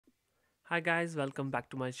Hi guys, welcome back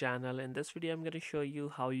to my channel. In this video I'm going to show you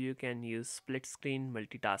how you can use split screen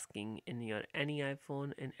multitasking in your any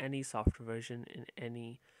iPhone, in any software version, in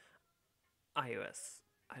any iOS,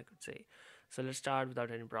 I could say. So let's start without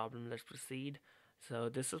any problem. Let's proceed. So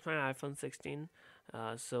this is my iPhone 16.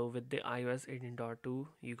 So with the iOS 18.2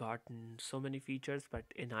 you got so many features, but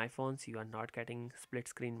in iPhones you are not getting split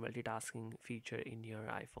screen multitasking feature in your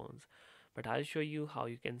iPhones. But I'll show you how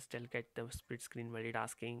you can still get the split screen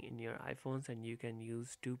multitasking in your iPhones, and you can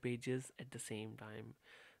use two pages at the same time.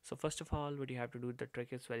 So first of all, what you have to do, the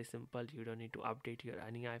trick is very simple. You don't need to update your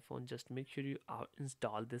any iPhone. Just make sure you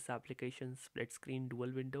install this application, split screen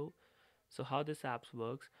dual window. So how this app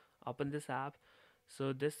works, open this app.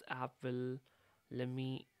 So this app will, let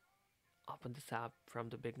me open this app from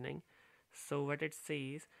the beginning. So what it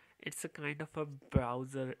says, it's a kind of a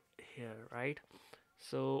browser here, right?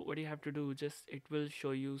 So what you have to do, just it will show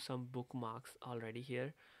you some bookmarks already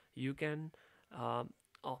here. You can um,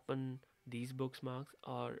 open these bookmarks,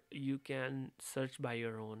 or you can search by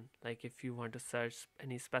your own. Like if you want to search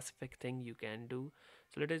any specific thing, you can do.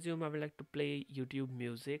 So let's assume I would like to play YouTube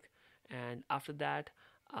music, and after that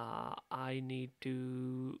I need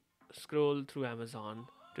to scroll through Amazon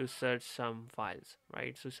to search some files,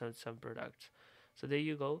 right? So search some products. So there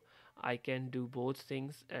you go. I can do both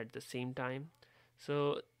things at the same time.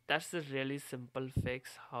 So that's the really simple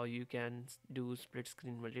fix how you can do split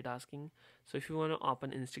screen multitasking. So if you want to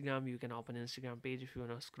open Instagram, you can open Instagram page. If you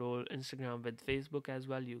want to scroll Instagram with Facebook as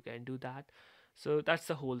well, you can do that. So that's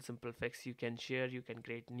the whole simple fix. You can share, you can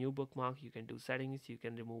create new bookmark, you can do settings, you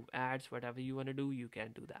can remove ads, whatever you want to do, you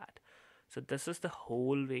can do that. So this is the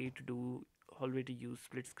whole way to use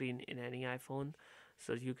split screen in any iPhone.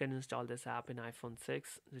 So you can install this app in iPhone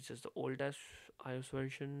 6, which is the oldest iOS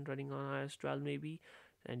version running on iOS 12 maybe.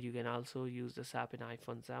 And you can also use this app in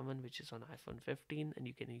iPhone 7, which is on iPhone 15, and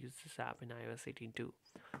you can use this app in iOS 18 too.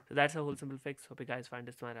 So that's a whole simple fix. Hope you guys find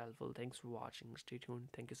this one helpful. Thanks for watching. Stay tuned.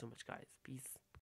 Thank you so much, guys. Peace.